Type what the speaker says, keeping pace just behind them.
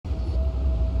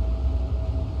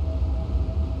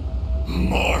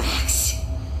Morax,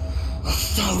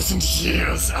 1,000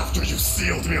 years after you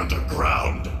sealed me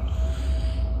underground,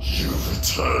 you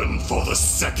return for the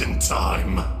second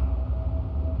time.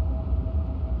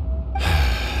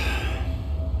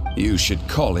 You should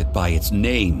call it by its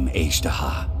name,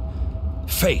 Azhdaha.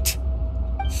 Fate.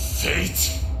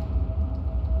 Fate?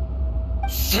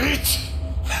 Fate?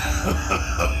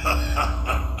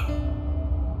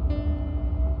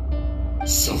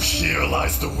 So here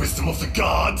lies the wisdom of the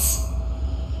gods.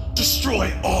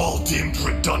 Destroy all deemed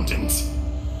redundant.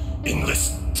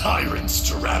 Enlist tyrants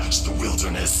to ravage the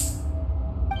wilderness.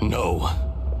 No.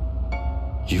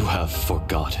 You have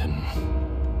forgotten.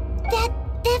 That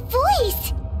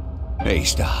voice!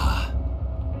 Azhdaha.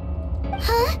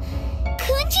 Huh?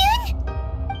 Kunjun?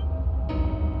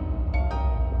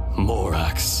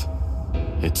 Morax.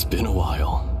 It's been a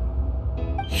while.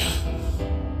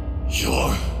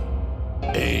 You're...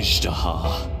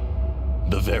 Azhdaha.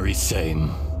 The very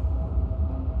same.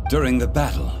 During the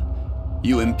battle,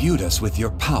 you imbued us with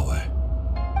your power.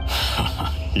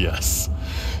 Yes,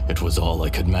 it was all I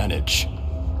could manage.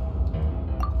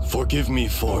 Forgive me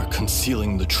for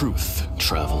concealing the truth,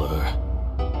 traveler.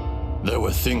 There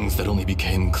were things that only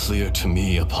became clear to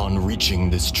me upon reaching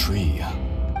this tree.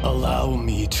 Allow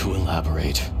me to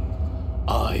elaborate.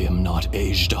 I am not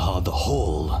Azhdaha the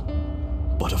whole,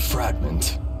 but a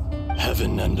fragment.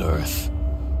 Heaven and earth,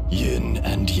 yin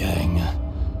and yang,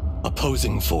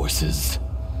 opposing forces.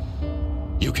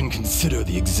 You can consider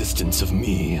the existence of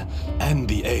me and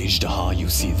the Azhdaha you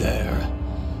see there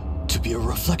to be a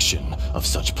reflection of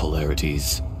such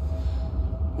polarities.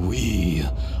 We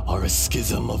are a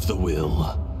schism of the will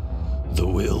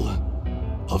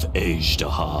of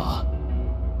Azhdaha.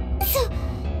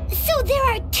 So there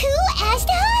are two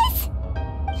Azhdahas?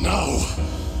 No,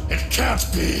 it can't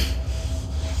be.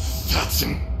 That's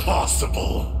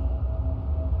impossible.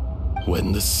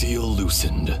 When the seal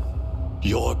loosened,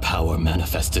 your power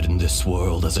manifested in this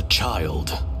world as a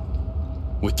child.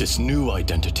 With this new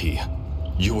identity,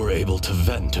 you were able to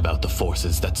vent about the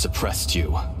forces that suppressed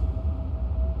you.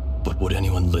 But would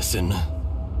anyone listen?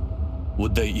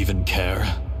 Would they even care?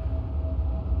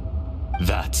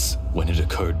 That's when it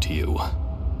occurred to you.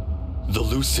 The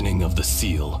loosening of the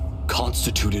seal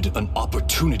constituted an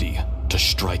opportunity to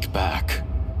strike back.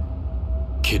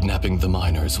 Kidnapping the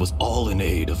miners was all in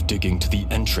aid of digging to the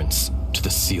entrance to the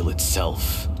seal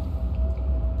itself.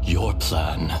 Your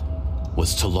plan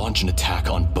was to launch an attack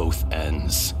on both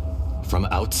ends, from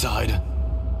outside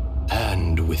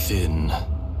and within,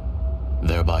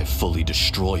 thereby fully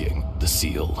destroying the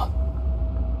seal.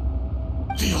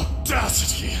 The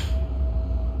audacity!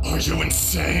 Are you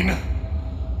insane?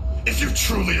 If you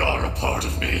truly are a part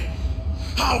of me,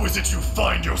 how is it you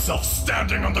find yourself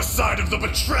standing on the side of the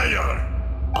betrayer?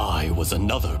 I was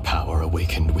another power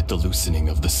awakened with the loosening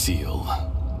of the seal.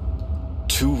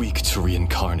 Too weak to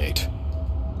reincarnate,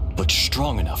 but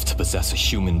strong enough to possess a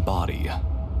human body.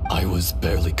 I was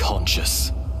barely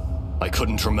conscious. I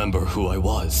couldn't remember who I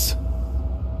was.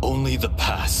 Only the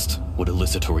past would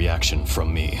elicit a reaction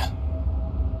from me.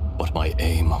 But my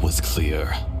aim was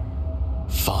clear.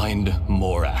 Find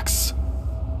Morax,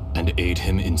 and aid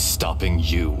him in stopping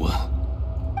you.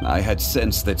 I had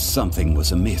sensed that something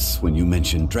was amiss when you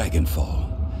mentioned Dragonfall.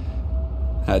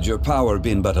 Had your power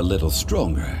been but a little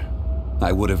stronger,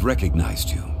 I would have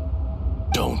recognized you.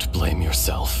 Don't blame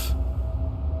yourself.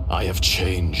 I have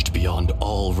changed beyond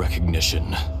all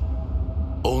recognition.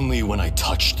 Only when I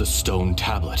touched the stone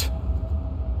tablet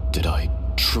did I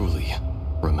truly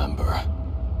remember.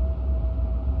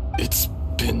 It's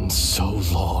been so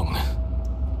long.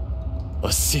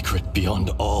 A secret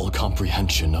beyond all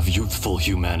comprehension of youthful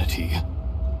humanity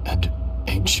and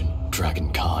ancient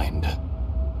dragonkind.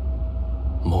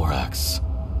 Morax,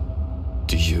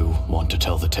 do you want to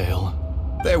tell the tale?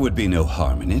 There would be no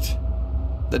harm in it.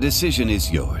 The decision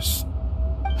is yours.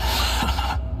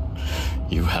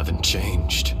 You haven't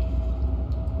changed.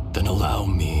 Then allow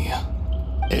me.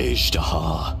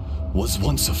 Azhdaha was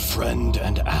once a friend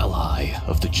and ally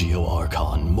of the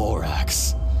Geo-Archon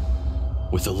Morax,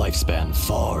 with a lifespan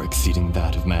far exceeding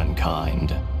that of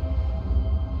mankind.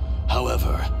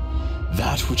 However,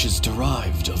 that which is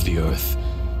derived of the Earth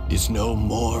is no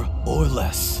more or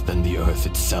less than the Earth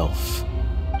itself.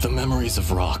 The memories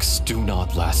of rocks do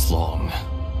not last long.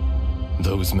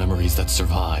 Those memories that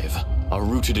survive are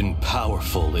rooted in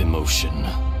powerful emotion.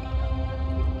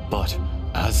 But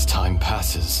as time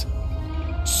passes,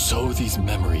 so these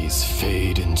memories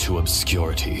fade into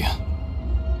obscurity.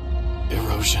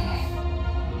 Erosion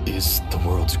is the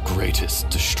world's greatest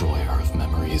destroyer of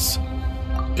memories.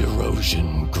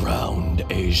 Erosion ground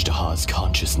Azhdaha's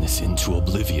consciousness into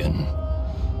oblivion.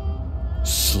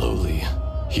 Slowly,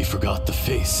 he forgot the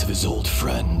face of his old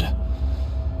friend,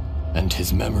 and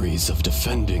his memories of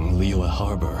defending Liyue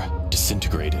Harbor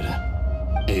disintegrated.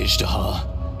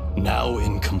 Azhdaha, now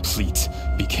incomplete,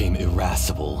 became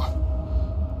irascible,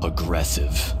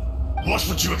 aggressive. What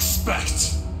would you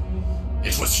expect?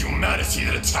 It was humanity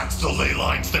that attacked the ley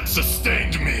lines that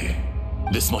sustained me.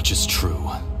 This much is true,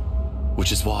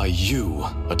 which is why you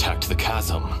attacked the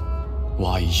chasm,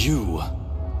 why you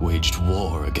waged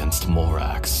war against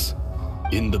Morax.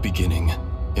 In the beginning,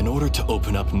 in order to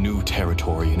open up new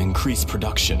territory and increase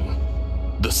production,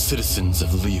 the citizens of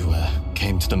Liyue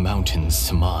came to the mountains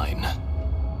to mine.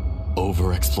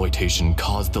 Overexploitation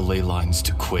caused the ley lines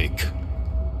to quake,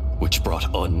 which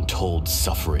brought untold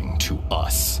suffering to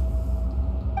us.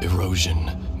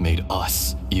 Erosion made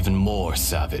us even more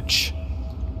savage.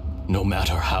 No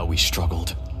matter how we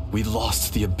struggled, we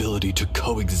lost the ability to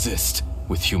coexist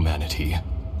with humanity.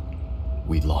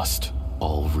 We lost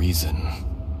all reason.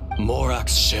 Morax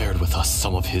shared with us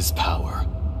some of his power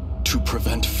to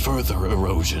prevent further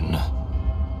erosion,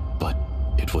 but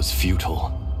it was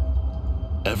futile.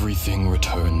 Everything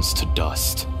returns to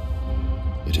dust.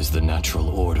 It is the natural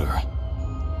order,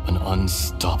 an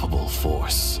unstoppable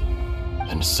force.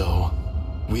 And so,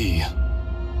 we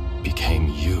became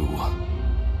you.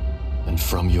 And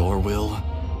from your will,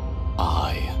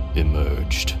 I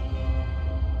emerged.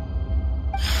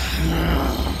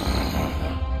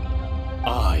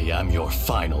 I am your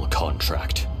final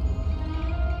contract.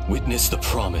 Witness the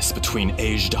promise between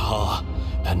Azhdaha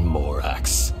and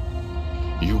Morax.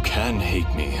 You can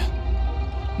hate me,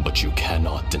 but you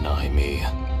cannot deny me.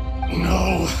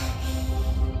 No!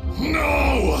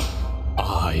 No!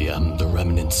 I am the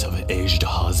remnants of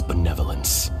Azhdaha's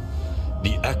benevolence,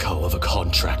 the echo of a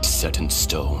contract set in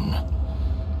stone.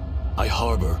 I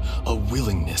harbor a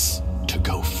willingness to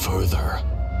go further,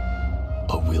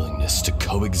 a willingness to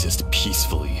coexist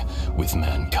peacefully with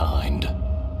mankind.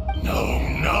 No,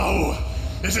 no!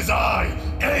 It is I,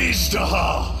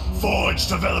 Azhdaha,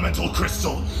 forged of elemental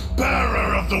crystal,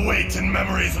 bearer of the weight and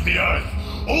memories of the earth,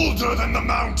 older than the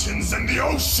mountains and the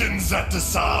oceans that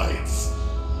decides.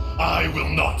 I will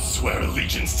not swear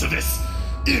allegiance to this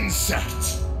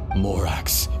insect.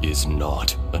 Morax is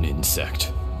not an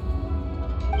insect.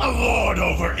 A lord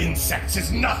over insects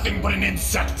is nothing but an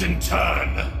insect in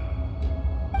turn.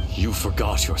 You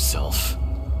forgot yourself.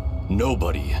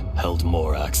 Nobody held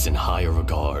Morax in higher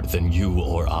regard than you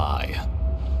or I.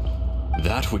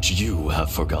 That which you have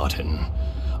forgotten,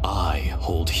 I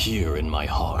hold here in my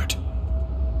heart.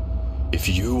 If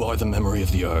you are the memory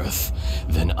of the earth,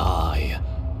 then I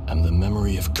am the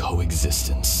memory of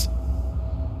coexistence.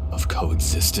 Of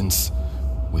coexistence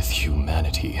with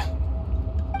humanity.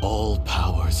 All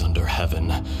powers under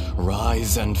heaven,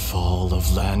 rise and fall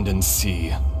of land and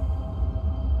sea.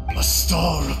 A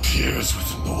star appears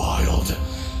within the wild.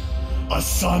 A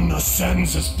sun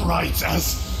ascends as bright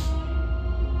as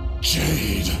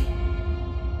jade.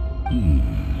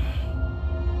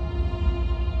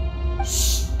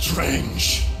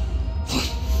 Strange.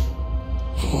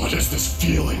 What is this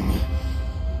feeling?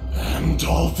 And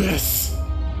all this?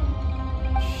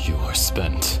 You are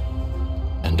spent,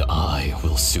 and I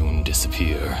will soon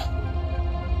disappear.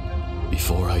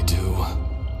 Before I do,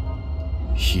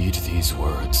 heed these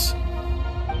words.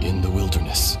 In the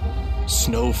wilderness,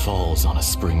 snow falls on a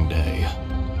spring day.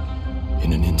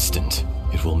 In an instant,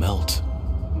 it will melt.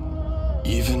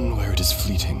 Even where it is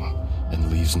fleeting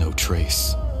and leaves no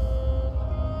trace.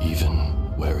 Even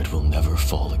where it will never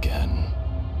fall again.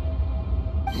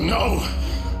 No!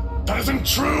 That isn't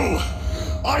true!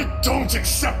 I don't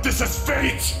accept this as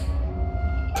fate!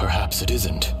 Perhaps it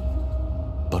isn't,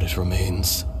 but it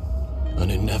remains an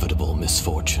inevitable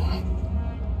misfortune.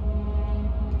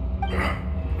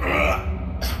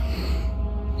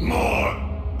 Morax!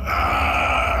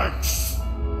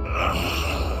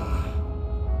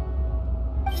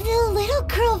 The little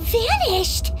girl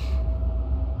vanished!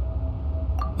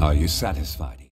 Are you satisfied?